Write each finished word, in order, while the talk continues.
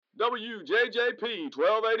WJJP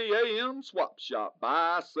 1280 AM Swap Shop.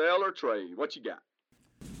 Buy, sell, or trade. What you got?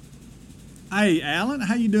 Hey, Alan,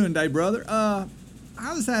 how you doing today, brother? I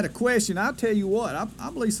just had a question. I'll tell you what,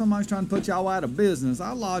 I believe somebody's trying to put y'all out of business.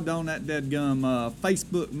 I logged on that deadgum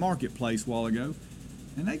Facebook Marketplace a while ago,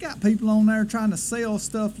 and they got people on there trying to sell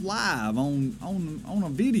stuff live on a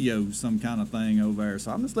video, some kind of thing over there.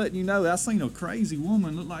 So I'm just letting you know, I seen a crazy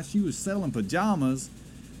woman look like she was selling pajamas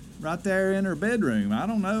right there in her bedroom. I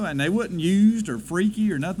don't know, and they wasn't used or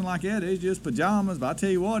freaky or nothing like that. It's just pajamas. But I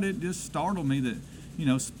tell you what, it just startled me that, you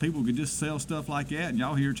know, people could just sell stuff like that, and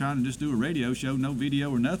y'all here trying to just do a radio show, no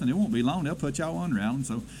video or nothing. It won't be long. They'll put y'all under, Alan.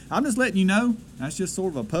 So I'm just letting you know. That's just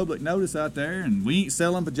sort of a public notice out there, and we ain't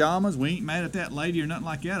selling pajamas. We ain't mad at that lady or nothing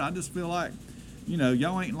like that. I just feel like, you know,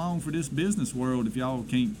 y'all ain't long for this business world if y'all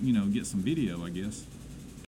can't, you know, get some video, I guess.